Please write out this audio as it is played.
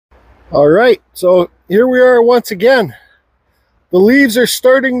All right, so here we are once again. The leaves are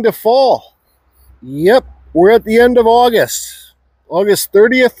starting to fall. Yep, we're at the end of August, August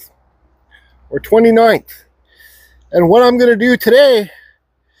 30th or 29th. And what I'm going to do today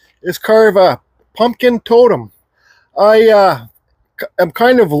is carve a pumpkin totem. I am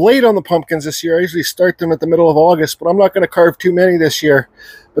kind of late on the pumpkins this year. I usually start them at the middle of August, but I'm not going to carve too many this year.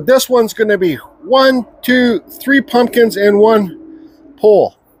 But this one's going to be 1, 2, 3 pumpkins and 1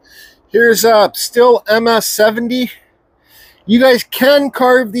 pole. Here's still MS70. You guys can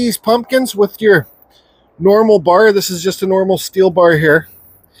carve these pumpkins with your normal bar. This is just a normal steel bar here.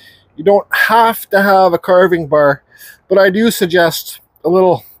 You don't have to have a carving bar, but I do suggest a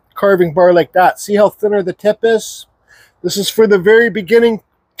little carving bar like that. See how thinner the tip is? This is for the very beginning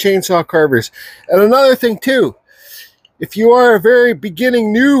chainsaw carvers. And another thing too, if you are a very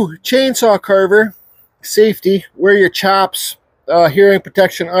beginning new chainsaw carver, safety, wear your chaps, hearing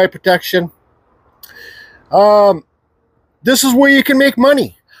protection, eye protection. This is where you can make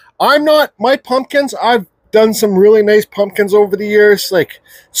money. My pumpkins, I've done some really nice pumpkins over the years, like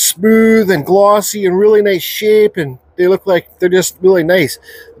smooth and glossy and really nice shape, and they look like they're just really nice.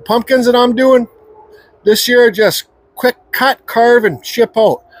 The pumpkins that I'm doing this year are just quick cut, carve, and ship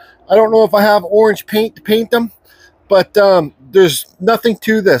out. I don't know if I have orange paint to paint them, but there's nothing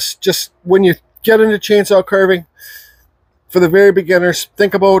to this. Just when you get into chainsaw carving, for the very beginners,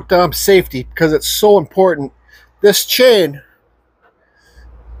 think about safety, because it's so important. This chain,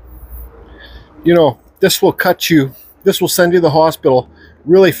 you know, this will cut you. This will send you to the hospital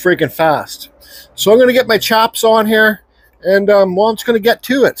really freaking fast. So I'm going to get my chops on here, and well, I'm just going to get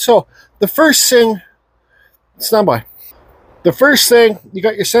to it. So the first thing, stand by. The first thing, you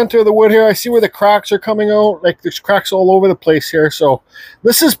got your center of the wood here. I see where the cracks are coming out. Like there's cracks all over the place here. So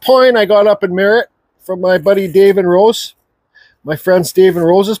this is pine I got up in Merritt from my buddy Dave and Rose. My friend's Dave and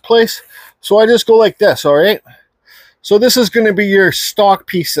Rose's place. So I just go like this, all right? So this is going to be your stock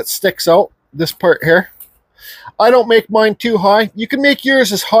piece that sticks out, this part here. I don't make mine too high. You can make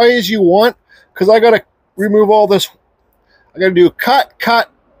yours as high as you want, because I got to remove all this. I got to do cut,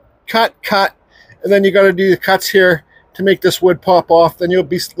 cut, cut, cut, and then you got to do the cuts here to make this wood pop off. Then you'll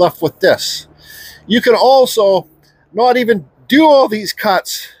be left with this. You can also not even do all these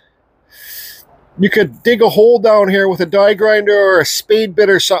cuts. You could dig a hole down here with a die grinder or a spade bit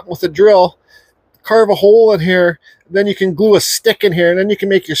or something with a drill, carve a hole in here, then you can glue a stick in here, and then you can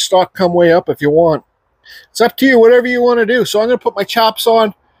make your stock come way up if you want. It's up to you, whatever you want to do. So I'm going to put my chops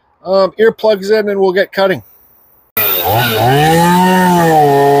on, earplugs in, and we'll get cutting.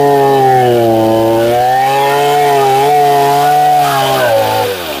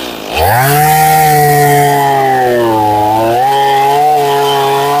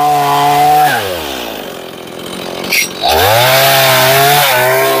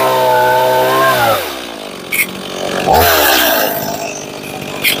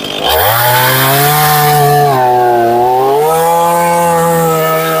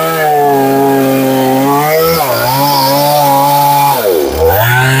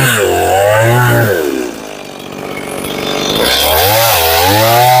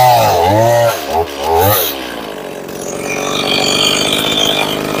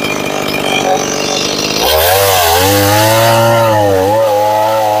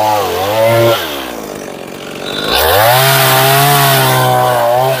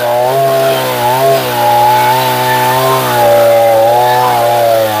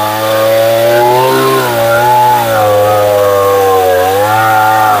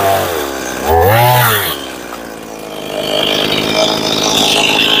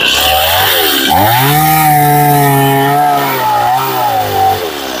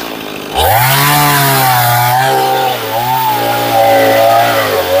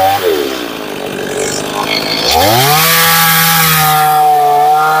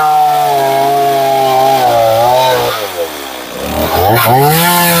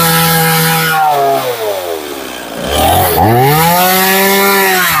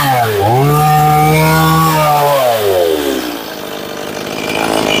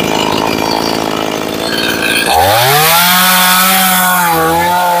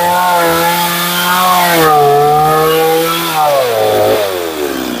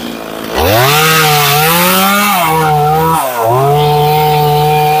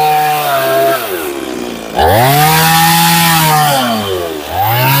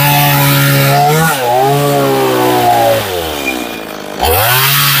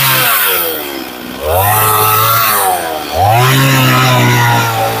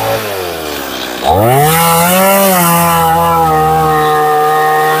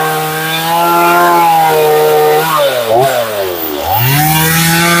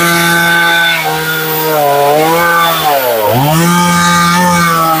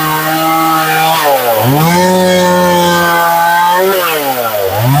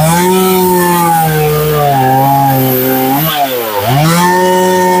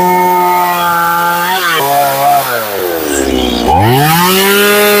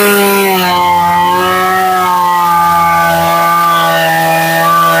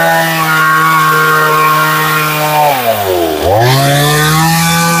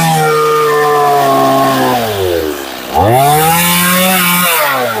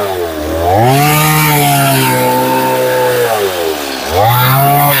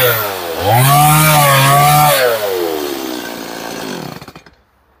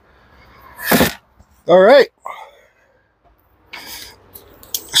 All right.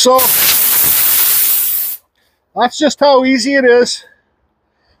 So that's just how easy it is.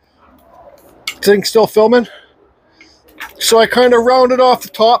 Thing's still filming. So I kind of rounded off the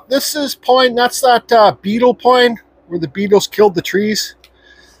top. This is pine. That's that beetle pine where the beetles killed the trees.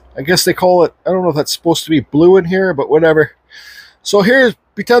 I guess they call it, I don't know if that's supposed to be blue in here, but whatever. So here's,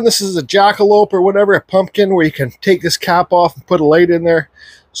 pretend this is a jackalope or whatever, a pumpkin where you can take this cap off and put a light in there.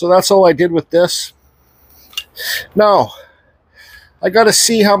 So that's all I did with this. Now, I got to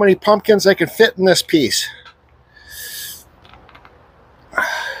see how many pumpkins I can fit in this piece.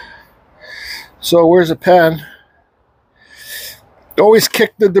 So where's a pen? Always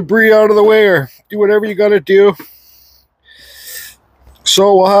kick the debris out of the way or do whatever you got to do.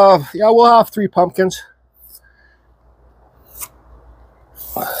 So we'll have 3 pumpkins.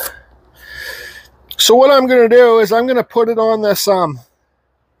 So what I'm going to do is I'm going to put it on this, I'm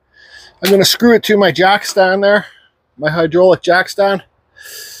going to screw it to my jack stand there, my hydraulic jack stand,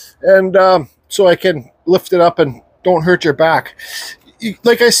 and so I can lift it up and don't hurt your back.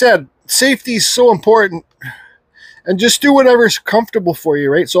 Like I said, safety is so important, and just do whatever's comfortable for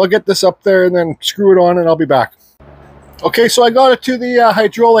you, right? So I'll get this up there and then screw it on and I'll be back. Okay, so I got it to the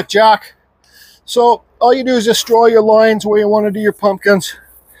hydraulic jack. So all you do is just draw your lines where you want to do your pumpkins.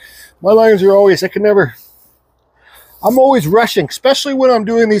 My lines are always, I'm always rushing, especially when I'm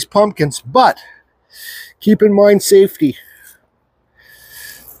doing these pumpkins, but keep in mind safety.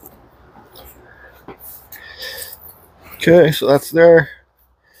 Okay, so that's there.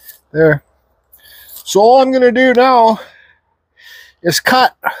 So all I'm going to do now is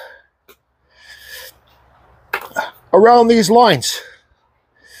cut around these lines.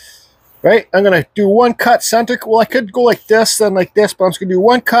 Right? I'm going to do one cut center. Well, I could go like this, then like this, but I'm just going to do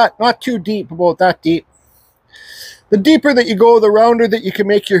one cut, not too deep, about that deep. The deeper that you go, the rounder that you can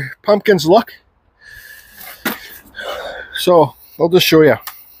make your pumpkins look. So I'll just show you.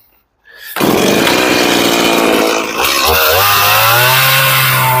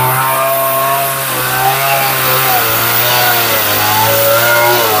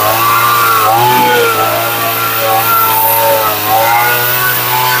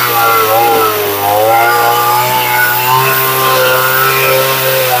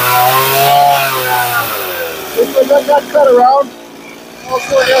 Let that cut around. I'll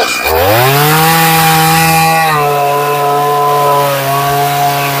show this.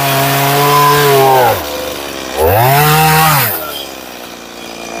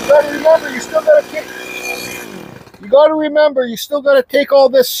 You gotta remember, you still gotta take all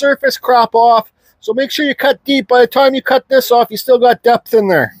this surface crop off. So make sure you cut deep. By the time you cut this off, you still got depth in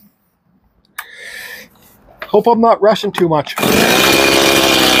there. Hope I'm not rushing too much.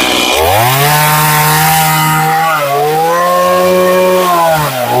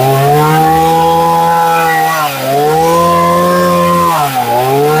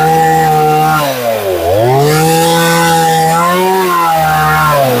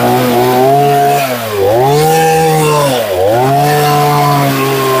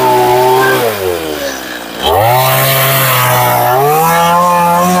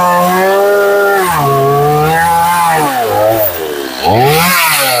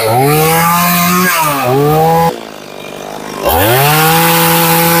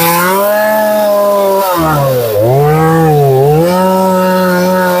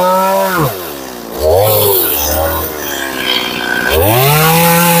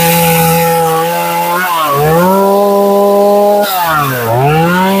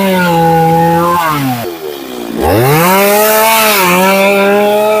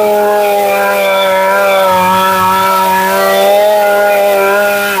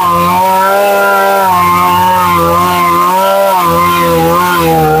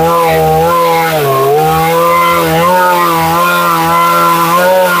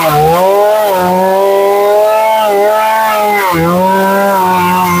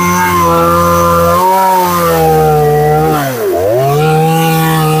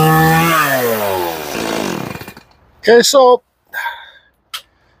 Okay, so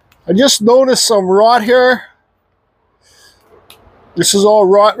I just noticed some rot here. This is all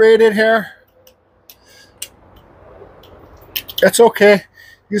rot rated here. That's okay.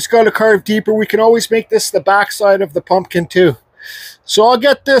 You just got to carve deeper. We can always make this the back side of the pumpkin too. So I'll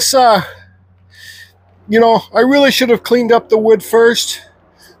get this, you know, I really should have cleaned up the wood first,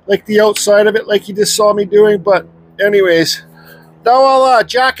 like the outside of it, like you just saw me doing. But anyways, now I'll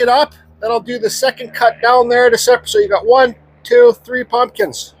jack it up. Then I'll do the second cut down there to separate. So you got 1, 2, 3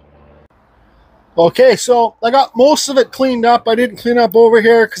 pumpkins. Okay, so I got most of it cleaned up. I didn't clean up over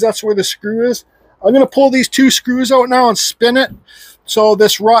here because that's where the screw is. I'm going to pull these 2 screws out now and spin it so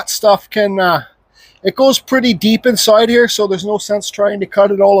this rot stuff can It goes pretty deep inside here, so there's no sense trying to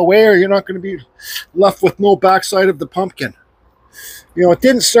cut it all away, or you're not going to be left with no backside of the pumpkin. You know, it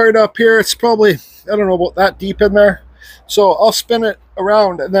didn't start up here. It's probably, I don't know, about that deep in there. So I'll spin it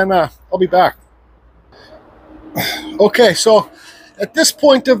around and then I'll be back. Okay, so at this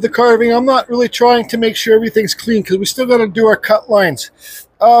point of the carving, I'm not really trying to make sure everything's clean because we still got to do our cut lines.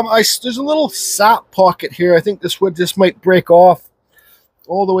 There's a little sap pocket here. I think this wood just might break off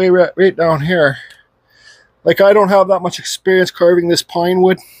all the way right down here. Like, I don't have that much experience carving this pine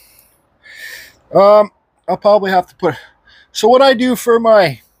wood. I'll probably have to put... So what I do for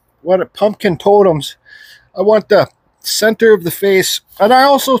my pumpkin totems, I want the center of the face, and I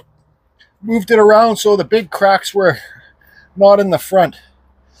also moved it around so the big cracks were not in the front.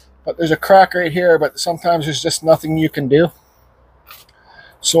 But there's a crack right here, but sometimes there's just nothing you can do.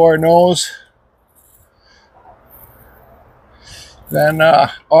 So our nose, then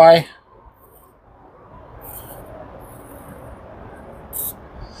eye,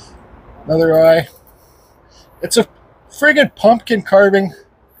 another eye. It's a friggin' pumpkin carving.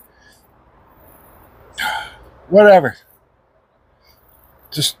 Whatever.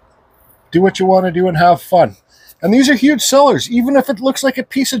 Just do what you want to do and have fun. And these are huge sellers. Even if it looks like a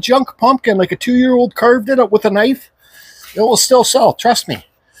piece of junk pumpkin, like a 2-year-old carved it with a knife, it will still sell. Trust me.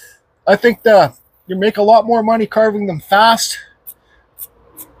 I think you make a lot more money carving them fast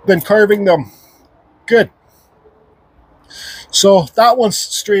than carving them good. So that one's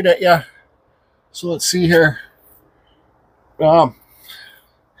straight at you. So let's see here.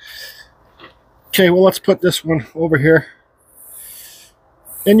 Okay, well, let's put this one over here.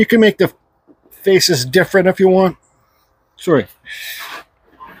 And you can make the faces different if you want. Sorry.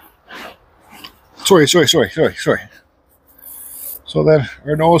 So then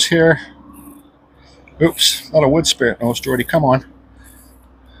our nose here. Oops, not a wood spirit nose, Jordy, come on.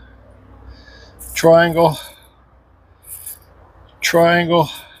 Triangle. Triangle.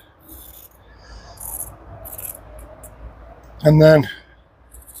 And then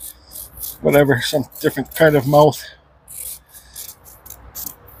whatever, some different kind of mouth.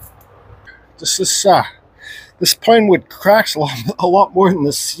 This pine wood cracks a lot more than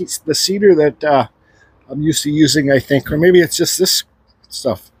the cedar that I'm used to using, I think. Or maybe it's just this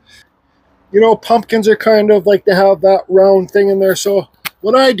stuff. You know, pumpkins are kind of like they have that round thing in there. So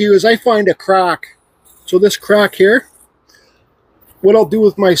what I do is I find a crack. So this crack here, what I'll do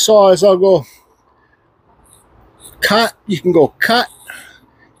with my saw is I'll go cut. You can go cut,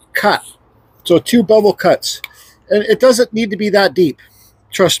 cut. So 2 bevel cuts. And it doesn't need to be that deep.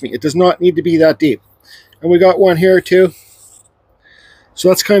 Trust me, it does not need to be that deep. And we got one here too. So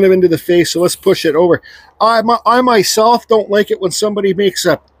that's kind of into the face. So let's push it over. I myself don't like it when somebody makes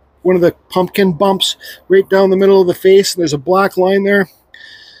one of the pumpkin bumps right down the middle of the face. There's a black line there.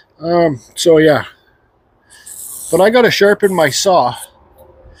 So yeah. But I got to sharpen my saw.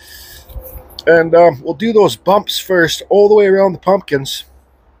 And we'll do those bumps first all the way around the pumpkins.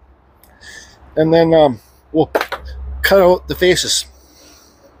 And then we'll cut out the faces.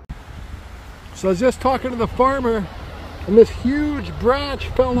 So I was just talking to the farmer, and this huge branch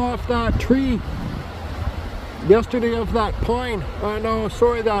fell off that tree yesterday of that pine. No,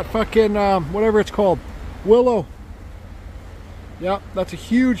 sorry, that fucking, whatever it's called, willow. Yep, that's a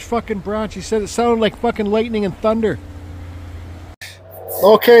huge fucking branch. He said it sounded like fucking lightning and thunder.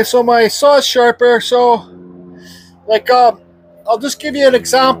 Okay, so my saw's sharper, so, like, I'll just give you an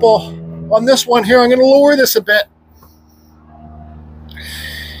example on this one here. I'm going to lower this a bit.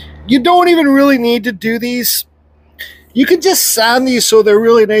 You don't even really need to do these. You can just sand these so they're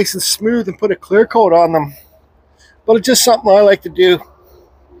really nice and smooth and put a clear coat on them. But it's just something I like to do.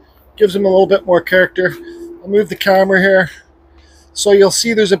 Gives them a little bit more character. I'll move the camera here. So you'll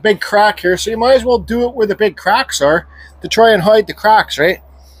see there's a big crack here. So you might as well do it where the big cracks are to try and hide the cracks, right?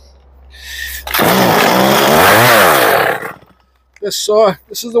 This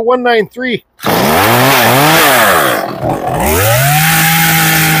is the 193.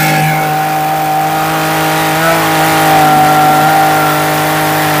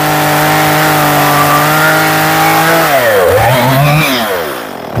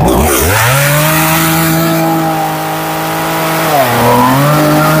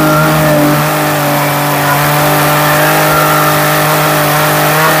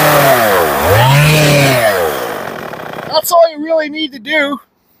 That's all you really need to do.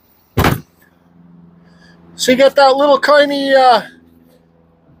 So you get that little tiny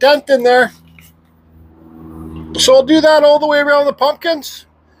dent in there. So I'll do that all the way around the pumpkins,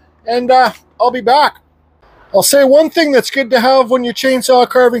 and I'll be back. I'll say one thing that's good to have when you're chainsaw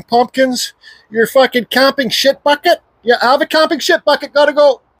carving pumpkins: your fucking camping shit bucket. Yeah, have a camping shit bucket, gotta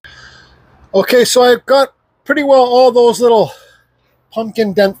go. Okay, so I've got pretty well all those little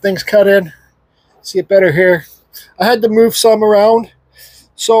pumpkin dent things cut in. See it better here. I had to move some around.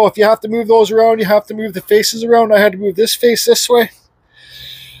 So if you have to move those around, you have to move the faces around. I had to move this face this way.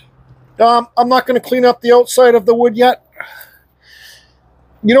 I'm not going to clean up the outside of the wood yet.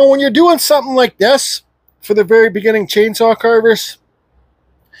 You know, when you're doing something like this for the very beginning chainsaw carvers,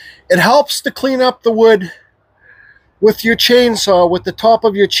 it helps to clean up the wood with your chainsaw, with the top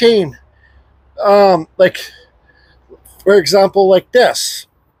of your chain. Like, for example, like this.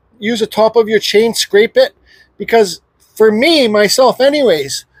 Use the top of your chain, scrape it. Because for me, myself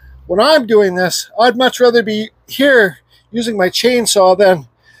anyways, when I'm doing this, I'd much rather be here using my chainsaw than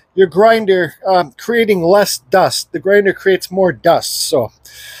your grinder creating less dust. The grinder creates more dust. So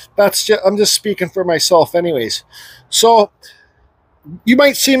that's just, I'm just speaking for myself anyways. So you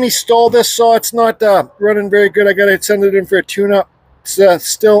might see me stall this saw. It's not running very good. I got to send it in for a tune-up. It's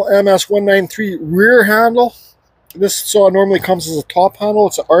still MS193 rear handle. This saw normally comes as a top handle.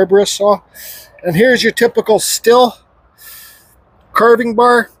 It's an arborist saw. And here's your typical still carving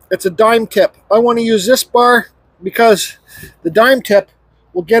bar. It's a dime tip. I want to use this bar because the dime tip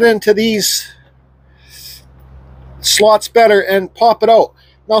will get into these slots better and pop it out.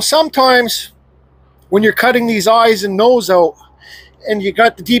 Now sometimes when you're cutting these eyes and nose out and you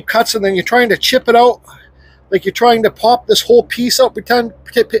got the deep cuts and then you're trying to chip it out, like you're trying to pop this whole piece out, pretend,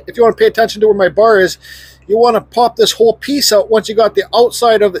 if you want to pay attention to where my bar is, you want to pop this whole piece out once you got the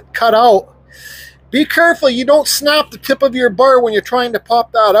outside of it cut out. Be careful you don't snap the tip of your bar when you're trying to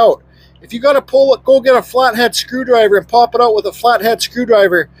pop that out. If you got to pull it, go get a flathead screwdriver and pop it out with a flathead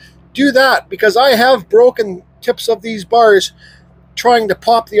screwdriver. Do that, because I have broken tips of these bars trying to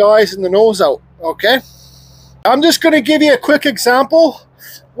pop the eyes and the nose out, okay? I'm just going to give you a quick example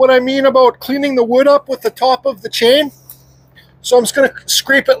what I mean about cleaning the wood up with the top of the chain. So I'm just going to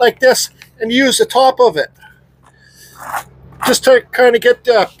scrape it like this and use the top of it. Just to kind of get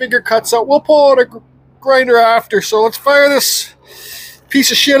the bigger cuts out. We'll pull out a grinder after. So let's fire this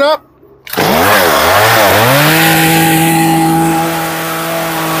piece of shit up.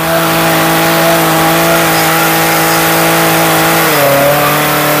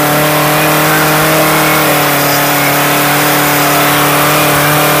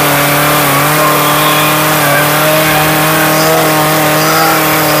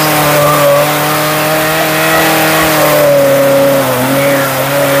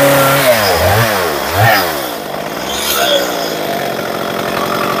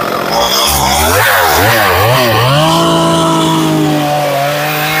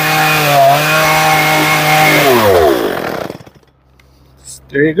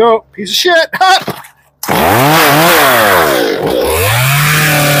 There you go, piece of shit.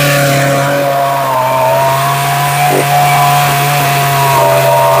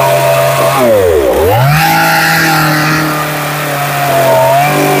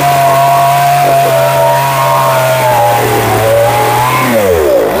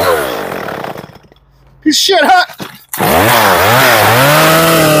 Piece of shit, huh?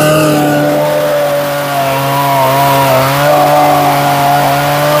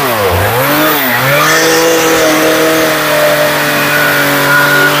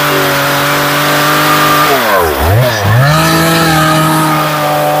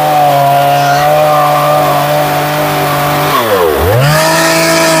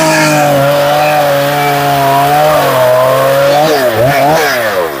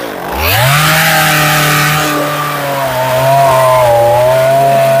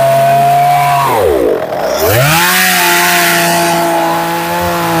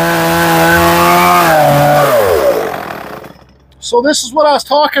 So this is what I was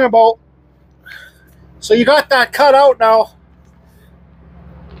talking about. So you got that cut out now.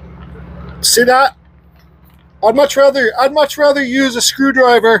 See that? I'd much rather use a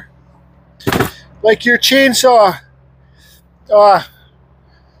screwdriver like your chainsaw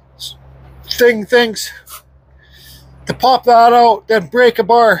things to pop that out than break a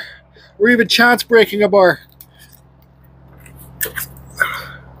bar or even chance breaking a bar.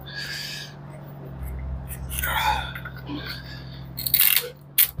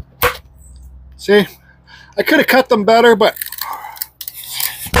 See, I could have cut them better, but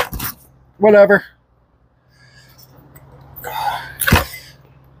whatever.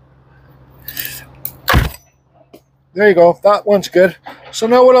 There you go. That one's good. So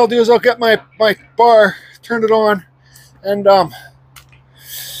now what I'll do is I'll get my bar, turn it on, and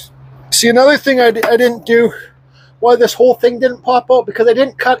see, another thing I didn't do, why this whole thing didn't pop out, because I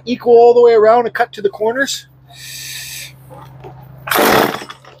didn't cut equal all the way around and cut to the corners.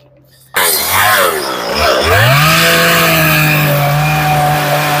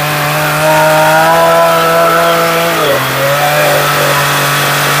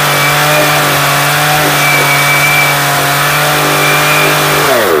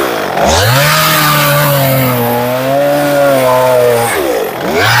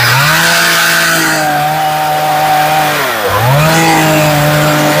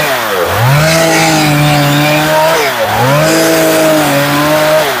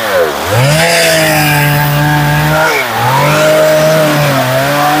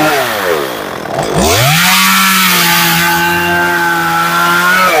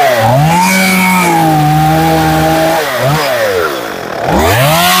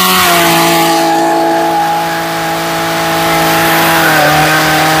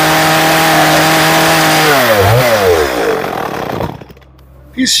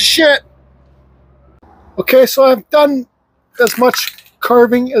 piece of shit. Okay, so I've done as much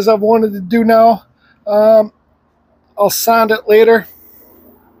carving as I've wanted to do now. I'll sand it later.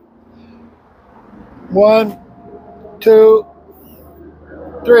 1, 2,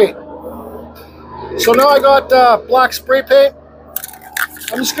 3. So now I got black spray paint.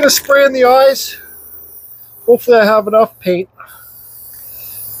 I'm just going to spray in the eyes. Hopefully I have enough paint.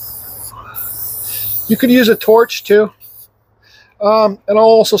 You can use a torch too. And I'll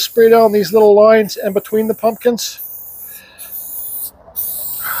also spray down these little lines in between the pumpkins.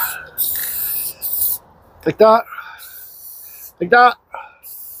 Like that. Like that.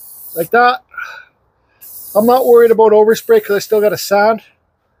 Like that. I'm not worried about overspray because I still got a sand.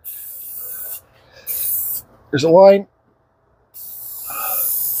 There's a line.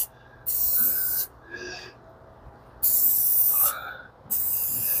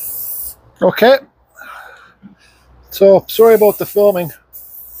 Okay. So, sorry about the filming.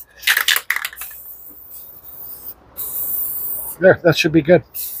 There, that should be good.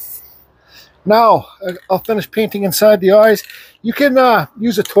 Now, I'll finish painting inside the eyes. You can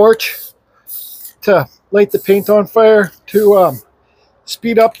use a torch to light the paint on fire to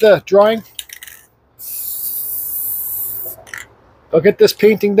speed up the drying. I'll get this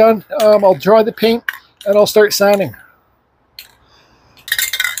painting done. I'll dry the paint and I'll start sanding.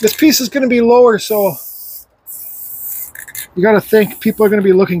 This piece is going to be lower, so you got to think people are going to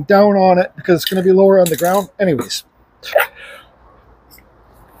be looking down on it because it's going to be lower on the ground. Anyways.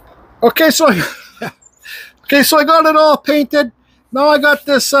 Okay, so I got it all painted. Now I got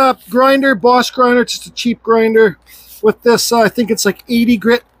this grinder, Boss grinder, just a cheap grinder with this, I think it's like 80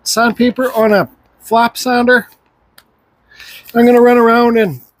 grit sandpaper on a flap sander. I'm going to run around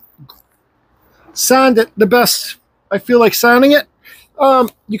and sand it the best I feel like sanding it.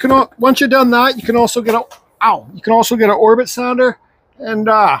 You can, once you're done that, you can also get an orbit sander and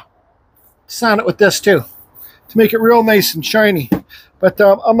sand it with this too to make it real nice and shiny. But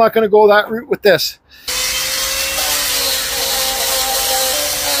I'm not going to go that route with this.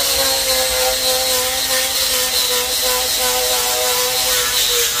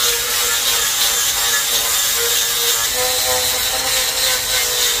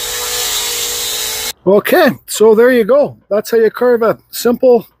 Okay, so there you go. That's how you carve a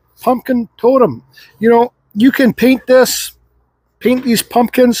simple pumpkin totem. You know, you can paint these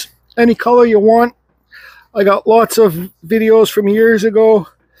pumpkins any color you want. I got lots of videos from years ago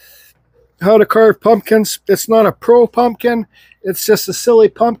how to carve pumpkins. It's not a pro pumpkin. It's just a silly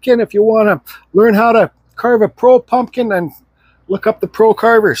pumpkin. If you want to learn how to carve a pro pumpkin, then look up the pro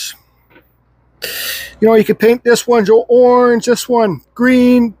carvers. You know, you can paint this one orange, this one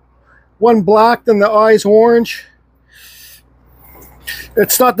green, one black, then the eyes orange.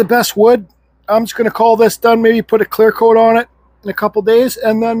 It's not the best wood. I'm just going to call this done, maybe put a clear coat on it in a couple days,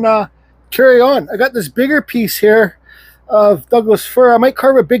 and then carry on. I got this bigger piece here of Douglas fir. I might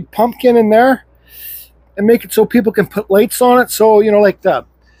carve a big pumpkin in there and make it so people can put lights on it. So, you know, like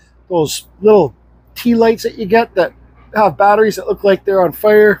those little tea lights that you get that have batteries that look like they're on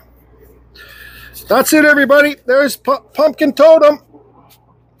fire. That's it, everybody. There's pumpkin totem.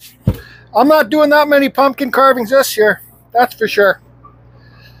 I'm not doing that many pumpkin carvings this year. That's for sure.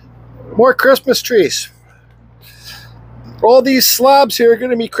 More Christmas trees. All these slabs here are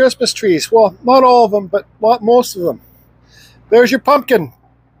going to be Christmas trees. Well, not all of them, but most of them. There's your pumpkin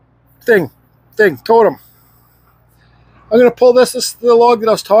thing, totem. I'm going to pull this. This is the log that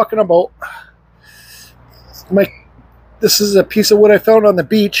I was talking about. This is a piece of wood I found on the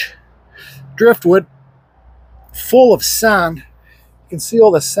beach. Driftwood. Full of sand. You can see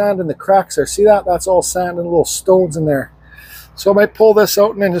all the sand in the cracks there. See that? That's all sand and little stones in there. So I might pull this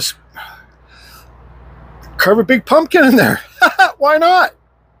out and then just carve a big pumpkin in there. Why not?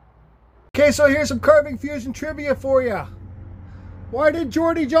 Okay, so here's some Carving Fusion trivia for you. Why did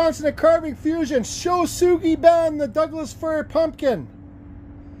Jordy Johnson at Carving Fusion show Sugi Ben the Douglas fir pumpkin?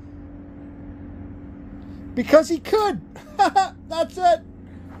 Because he could. That's it.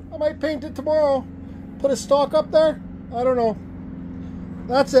 I might paint it tomorrow. Put a stalk up there. I don't know.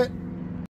 That's it.